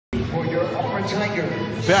For your Auburn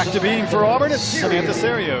Tigers. Back to beam for Auburn, it's Samantha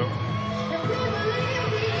Cerio.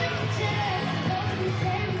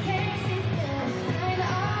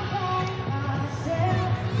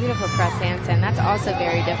 Beautiful press handstand. That's also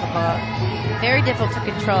very difficult. Very difficult to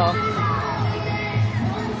control.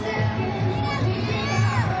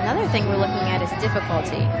 Another thing we're looking at is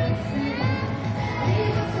difficulty.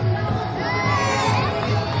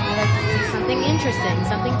 I'd like to see something interesting,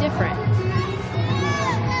 something different.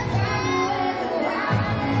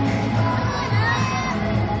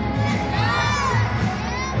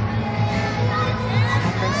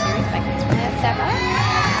 First series, I can turn that step up.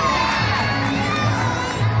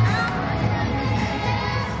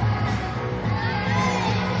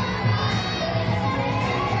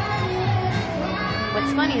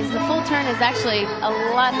 What's funny is the full turn is actually a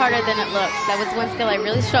lot harder than it looks. That was one skill I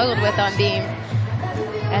really struggled with on beam,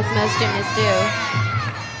 as most gymnasts do.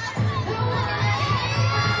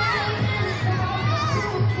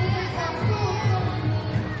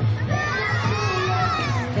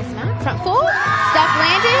 Dismount, front full, step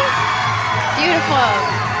landing, beautiful.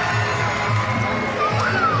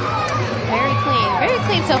 Very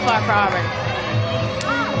clean so far for Auburn.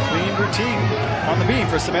 Clean routine on the beam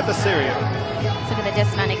for Samantha Cerio. Let's look at the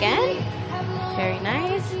dismount again. Very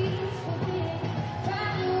nice.